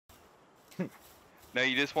No,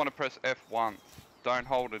 you just want to press F once. Don't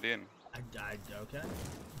hold it in. Okay.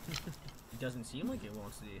 It doesn't seem like it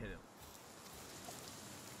wants to hit him.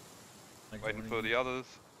 Like Waiting for the others.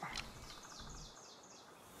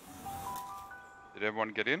 Did everyone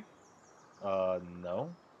get in? No.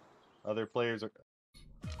 Other players are.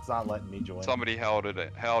 It's not letting me join. Somebody held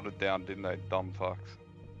it down, didn't they? Dumb fucks.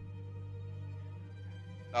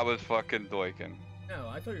 That was fucking Doikin. No,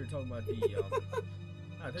 I thought you were talking about the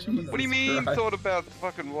What do you mean? Christ. Thought about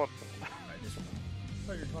fucking what? I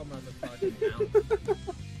thought you were talking about the fucking mountain.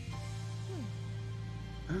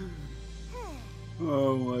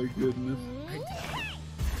 Oh my goodness.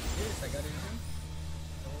 Yes, I got in him.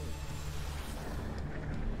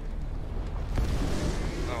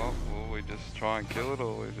 Oh, will we just try and kill it,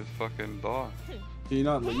 or we just fucking die? Can you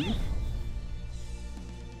not leave?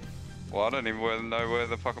 Well, I don't even know where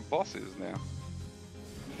the fucking boss is now.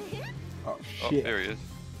 Oh Oh, shit. there he is.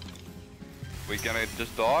 We gonna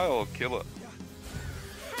just die or kill it?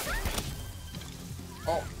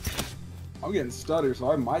 Oh. I'm getting stuttered,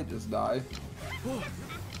 so I might just die.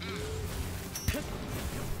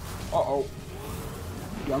 Uh-oh.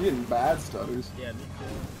 Yeah, I'm getting bad stutters. Yeah, me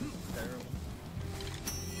too. Terrible.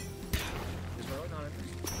 Is Rowan on it?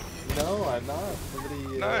 No, I'm not.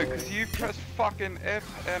 Somebody. No, because you pressed fucking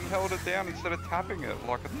F and held it down instead of tapping it,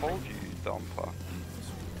 like I told you, you dumb fuck.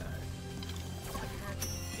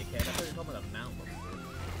 Dickhead, I thought you were talking about a mount before. I'm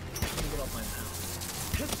gonna get off my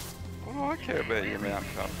mount. What do I care about your mount,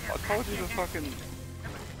 cunt? I told you to fucking...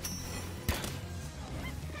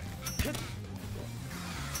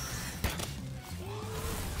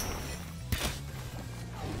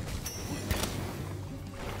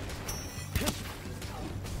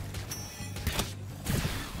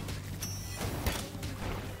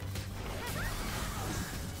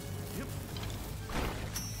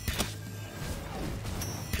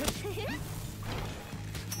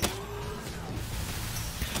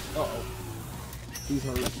 Uh-oh. He's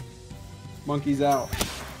hurt. Monkey's out.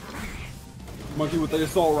 Monkey with the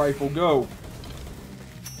assault rifle, go!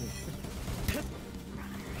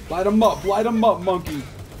 Light him up, monkey!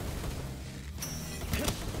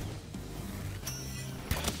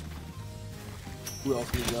 Who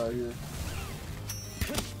else we got here?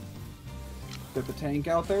 Got the tank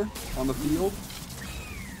out there on the field.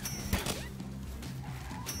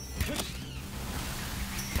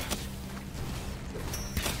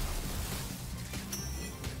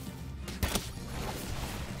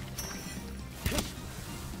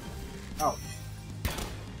 Out.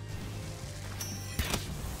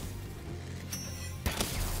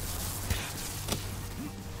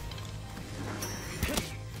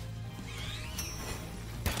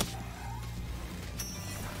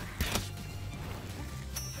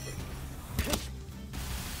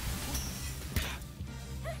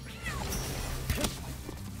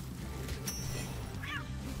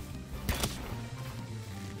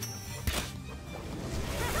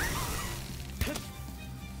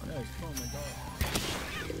 Oh my god.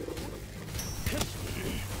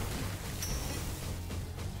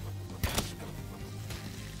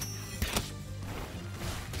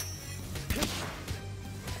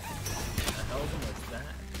 What the hell was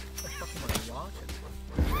that? What the fuck am I watching?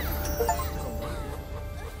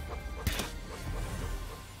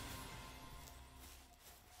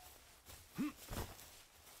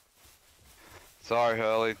 Sorry,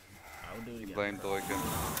 Hurley. I will do it again. Blame Doikin.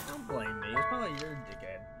 Don't blame me. It's probably your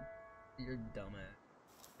dickhead. You're dumbass.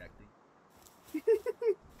 Exactly.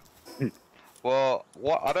 Well,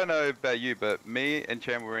 what I don't know about you, but me and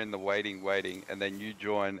Chan were in the waiting, and then you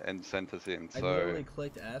joined and sent us in. I So literally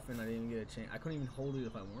clicked F and I didn't even get a chance. I couldn't even hold it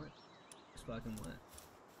if I wanted. Just fucking went.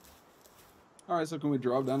 Alright, so can we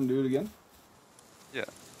drop down and do it again? yeah,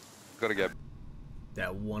 gotta go.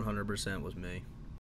 That 100% was me.